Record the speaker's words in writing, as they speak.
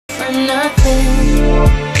I'm nothing.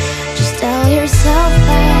 Just tell yourself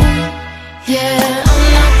that. Yeah, I'm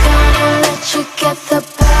not gonna let you get the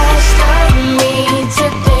best of me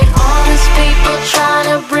today. Honest people trying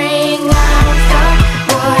to bring out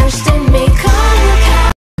the worst in me.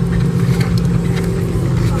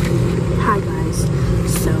 Hi guys,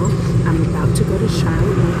 so I'm about to go to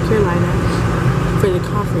Charlotte, North Carolina for the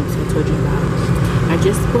conference I told you about. I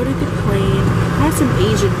just boarded the plane. I had some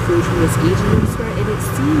Asian food from this Asian restaurant and it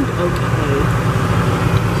seemed okay.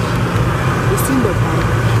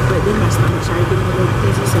 But then my stomach started getting a little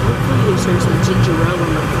crazy, so hopefully they serve some ginger ale on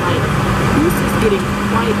the flight. This is getting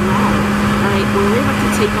quite loud. Alright, well we're about to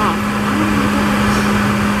take off. Oh my gosh.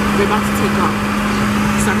 We're about to take off.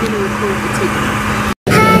 So I'm going to record the takeoff.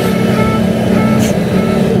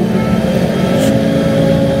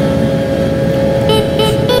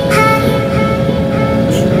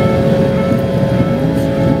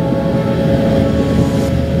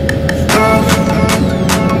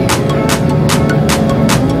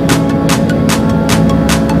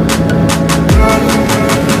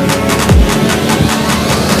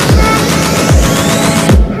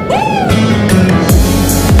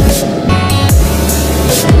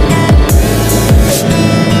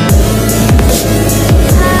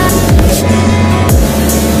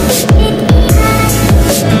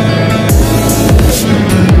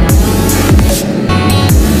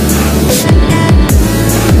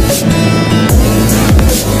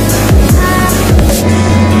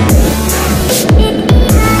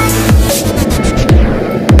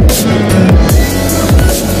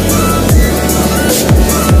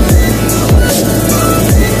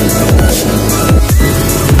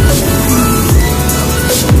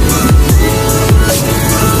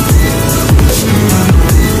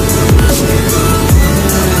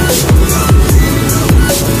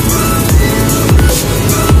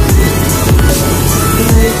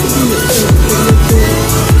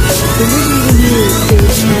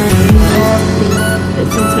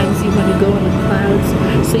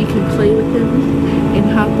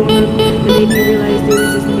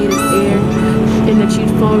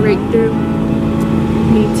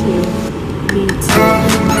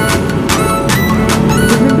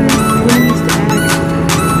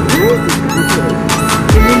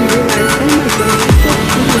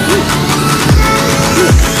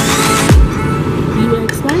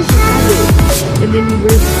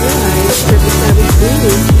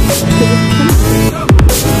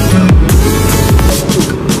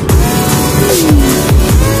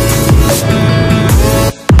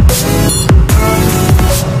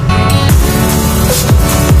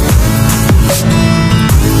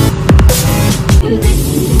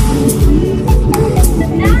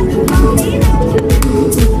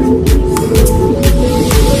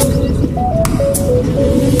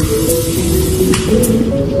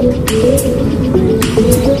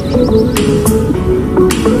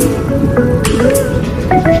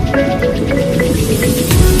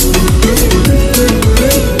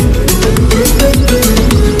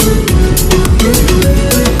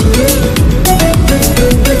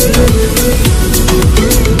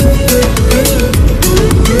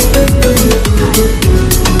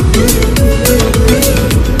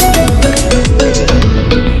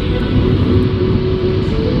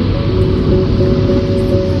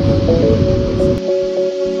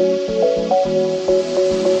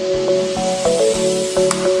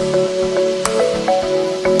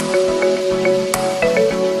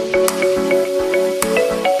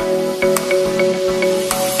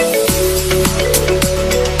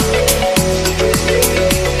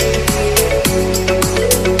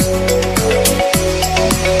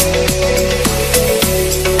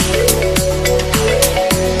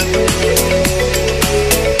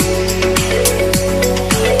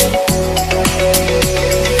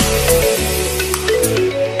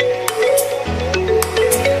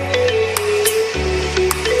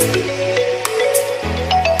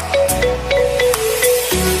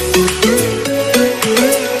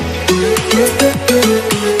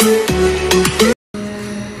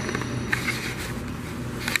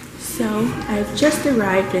 Just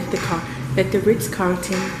arrived at the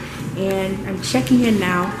Ritz-Carlton and I'm checking in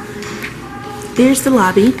now. There's the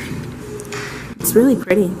lobby. It's really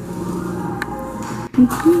pretty.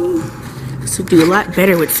 This would do a lot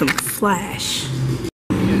better with some flash.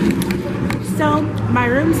 So my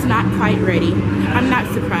room's not quite ready. I'm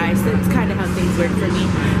not surprised. That's kind of how things work for me.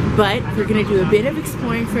 But we're gonna do a bit of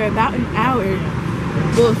exploring for about an hour.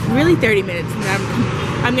 Well, really 30 minutes. And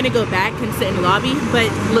I'm gonna go back and sit in the lobby.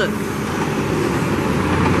 But look,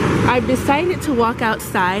 I've decided to walk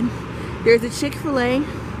outside. There's a Chick-fil-A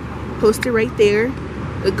poster right there.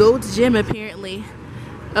 A Gold's Gym apparently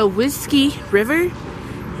a whiskey river,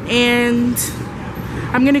 and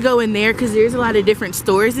I'm gonna go in there because there's a lot of different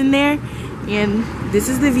stores in there, and this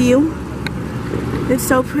is the view. It's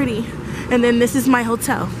so pretty. And then this is my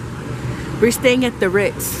hotel. We're staying at the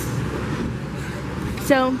Ritz.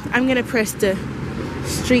 So I'm gonna press the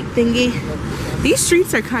street thingy. These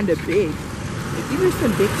streets are kind of big. These are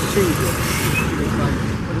some big streets.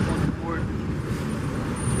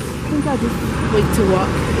 I think I'll just wait to walk.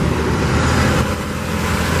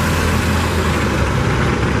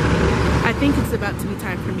 I think it's about to be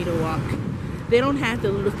time for me to walk. They don't have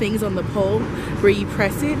the little things on the pole where you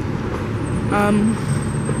press it.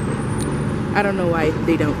 I don't know why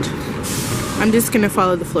they don't. I'm just gonna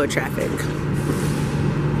follow the flow of traffic.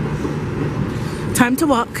 Time to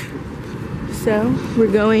walk. So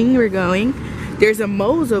we're going. There's a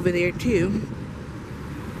Moe's over there too.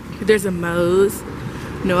 There's a Moe's.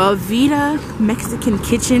 Noel Vita Mexican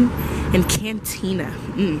Kitchen and Cantina.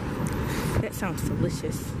 That sounds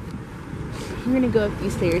delicious. We're gonna go up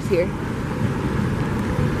these stairs here.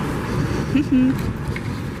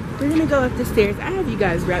 We're gonna go up the stairs. I have you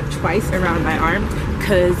guys wrapped twice around my arm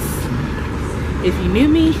because if you knew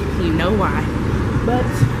me, you know why. But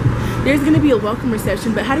there's gonna be a welcome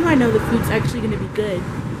reception, but how do I know the food's actually gonna be good?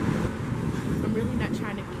 I'm really not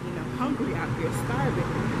trying to be, hungry out here, starving.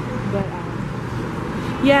 But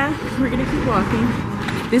yeah, we're gonna keep walking.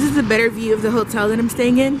 This is a better view of the hotel that I'm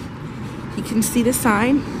staying in. You can see the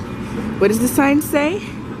sign. What does the sign say?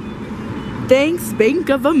 Thanks, Bank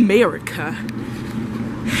of America.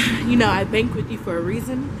 I bank with you for a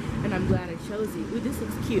reason, and I'm glad I chose you. Ooh, this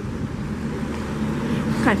looks cute.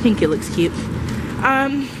 I think it looks cute.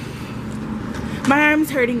 My arm's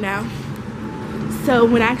hurting now. So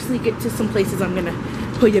when I actually get to some places, I'm gonna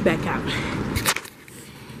pull you back out.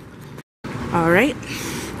 Alright.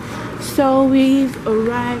 So we've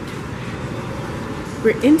arrived.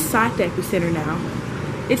 We're inside the epicenter now.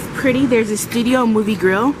 It's pretty. There's a studio movie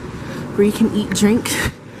grill where you can eat, drink,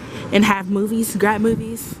 and have movies, grab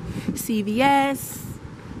movies. CVS,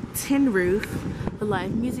 Tin Roof, a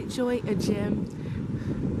live music joint, a gym,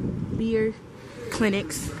 beer,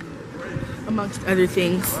 clinics, amongst other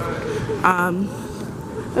things. A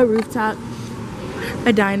rooftop,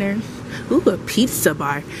 a diner, ooh, a pizza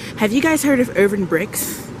bar. Have you guys heard of Urban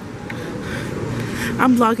Bricks?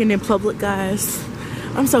 I'm vlogging in public, guys.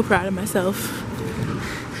 I'm so proud of myself.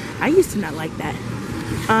 I used to not like that.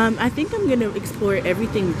 I think I'm gonna explore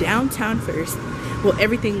everything downtown first. Well,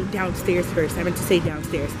 everything downstairs first. I meant to say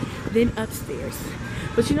downstairs, then upstairs.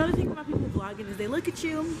 But the thing about people vlogging is they look at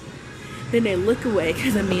you, then they look away,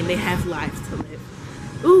 because they have lives to live.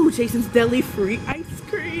 Ooh, Jason's Deli free ice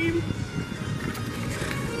cream.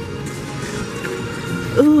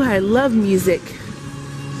 Ooh, I love music.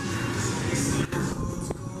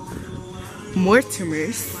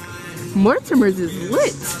 Mortimer's. Mortimer's is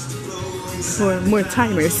lit. Or more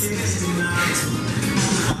timers.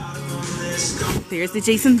 There's the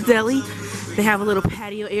Jason's Deli. They have a little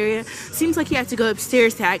patio area. Seems like you have to go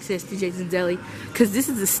upstairs to access to Jason's Deli, because this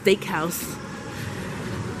is a steakhouse.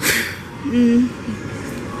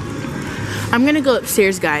 I'm gonna go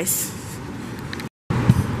upstairs, guys.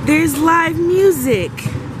 There's live music.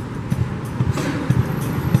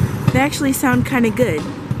 They actually sound kind of good.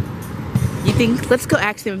 You think? Let's go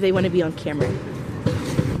ask them if they want to be on camera.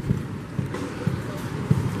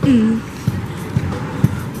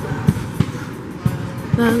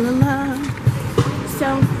 La la la.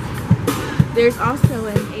 So there's also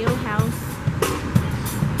an ale house.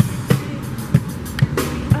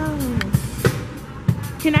 Oh,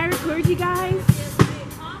 can I record you guys?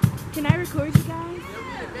 Can I record you guys?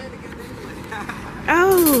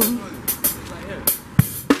 Oh.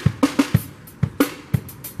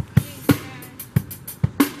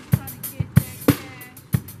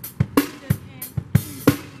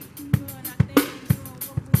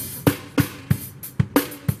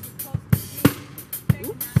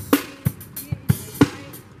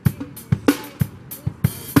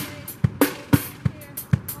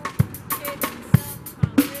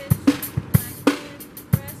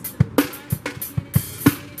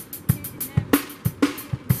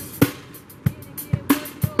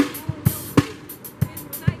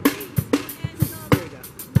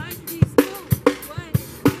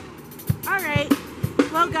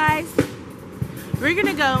 Guys, we're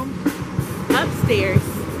gonna go upstairs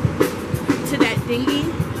to that thingy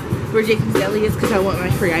where Jason's Deli is, because I want my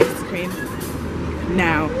free ice cream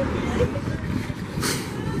now.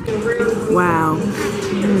 Wow.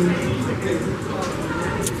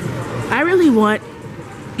 I really want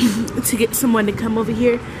to get someone to come over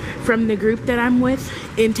here from the group that I'm with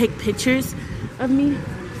and take pictures of me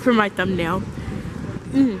for my thumbnail.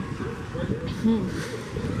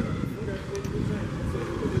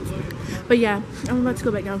 But yeah, I'm about to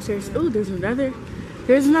go back downstairs. Oh, there's another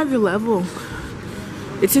level.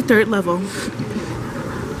 It's a 3rd level.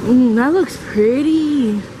 That looks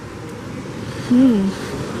pretty.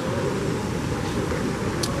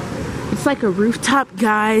 It's like a rooftop,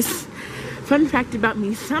 guys. Fun fact about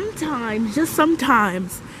me, sometimes, just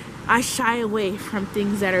sometimes, I shy away from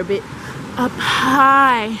things that are a bit up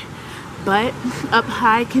high. But up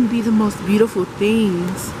high can be the most beautiful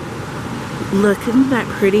things. Look, isn't that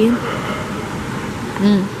pretty?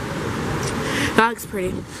 That looks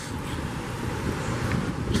pretty.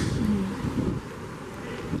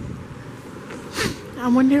 I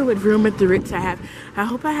wonder what room at the Ritz I have. I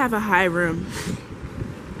hope I have a high room.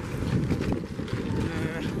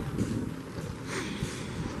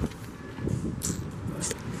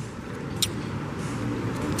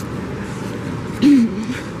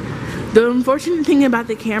 The unfortunate thing about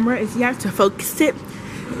the camera is you have to focus it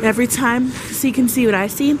every time so you can see what I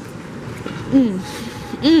see.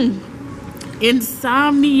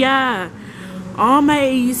 Insomnia. All my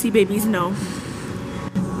AUC babies know.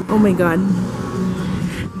 Oh my god.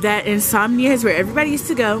 That insomnia is where everybody used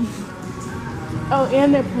to go. Oh,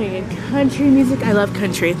 and they're playing country music. I love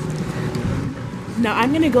country. Now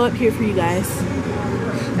I'm gonna go up here for you guys.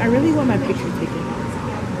 I really want my picture taken.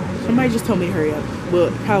 Somebody just told me to hurry up. Well,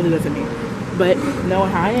 it probably wasn't me. But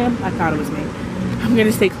knowing how I am, I thought it was me. I'm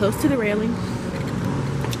gonna stay close to the railing.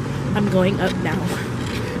 I'm going up now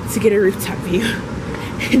to get a rooftop view.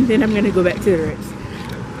 And then I'm gonna go back to the Ritz.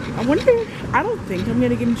 I don't think I'm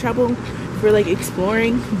gonna get in trouble for like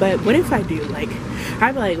exploring, but what if I do? Like,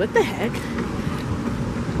 I'd be like, what the heck?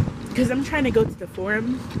 Because I'm trying to go to the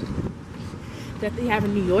forum that they have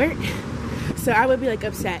in New York. So I would be like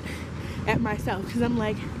upset at myself because I'm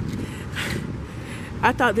like,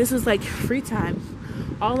 I thought this was like free time.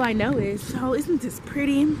 All I know is, oh, isn't this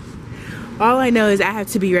pretty? All I know is I have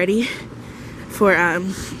to be ready for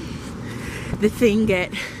the thing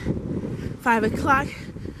at 5 o'clock.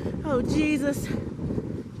 Oh Jesus.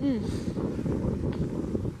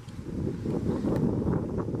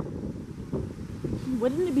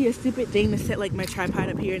 Wouldn't it be a stupid thing to set like my tripod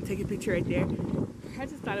up here and take a picture right there? I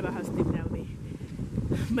just thought about how stupid that would be.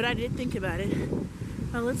 But I did think about it.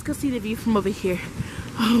 Oh, let's go see the view from over here.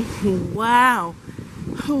 Oh wow.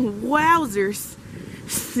 Oh wowzers.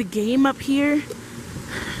 The game up here.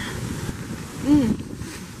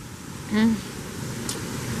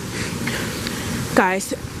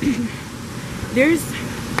 Guys,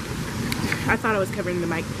 I thought I was covering the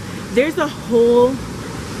mic. There's a whole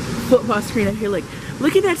football screen up here. Like,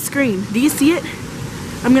 look at that screen. Do you see it?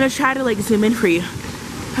 I'm gonna try to like zoom in for you.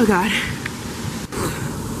 Oh god.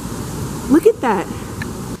 Look at that.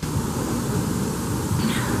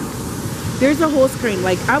 There's a whole screen.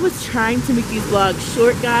 Like, I was trying to make these vlogs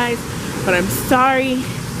short, guys, but I'm sorry.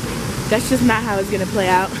 That's just not how it's gonna play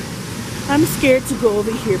out. I'm scared to go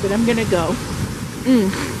over here, but I'm gonna go.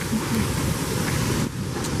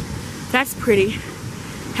 That's pretty.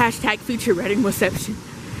 Hashtag future wedding reception.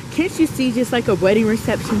 Can't you see just like a wedding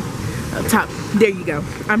reception up top? There you go.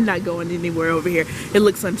 I'm not going anywhere over here. It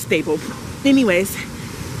looks unstable. Anyways,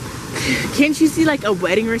 can't you see like a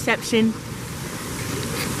wedding reception?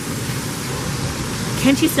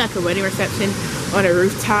 Can't you see like a wedding reception on a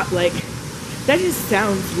rooftop? Like, that just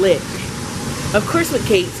sounds lit. Of course with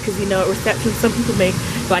cakes, because you know at receptions some people make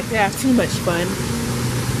like they have too much fun.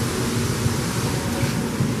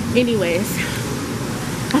 Anyways,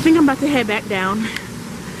 I think I'm about to head back down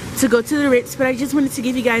to go to the Ritz, but I just wanted to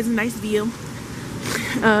give you guys a nice view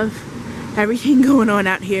of everything going on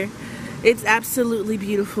out here. It's absolutely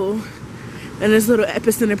beautiful in this little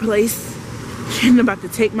epicenter place. And I'm about to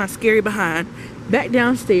take my scary behind back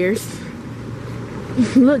downstairs.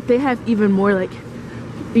 Look, they have even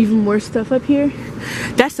more stuff up here.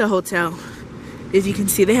 That's a hotel. As you can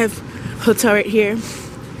see, they have hotel right here.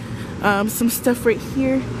 Some stuff right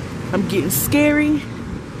here. I'm getting scary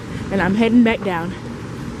and I'm heading back down.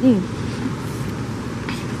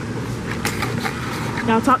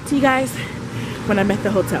 Now I'll talk to you guys when I'm at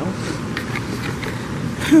the hotel.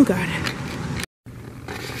 Oh god.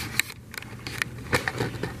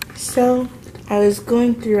 So I was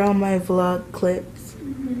going through all my vlog clips.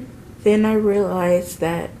 Then I realized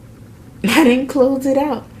that I didn't close it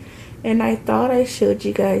out. And I thought I showed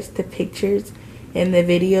you guys the pictures and the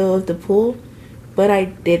video of the pool, but I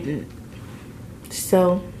didn't.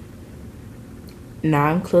 So now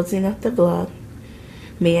I'm closing up the vlog.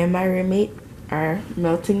 Me and my roommate are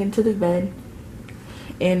melting into the bed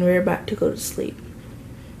and we're about to go to sleep.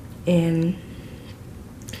 And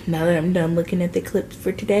now that I'm done looking at the clips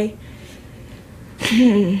for today,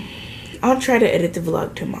 I'll try to edit the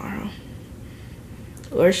vlog tomorrow.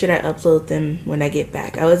 Or should I upload them when I get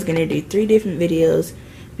back? I was gonna do 3 different videos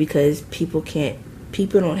because people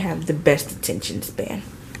don't have the best attention span.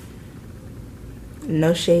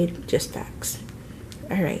 No shade, just facts.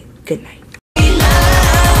 Alright, good night.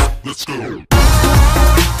 Let's go.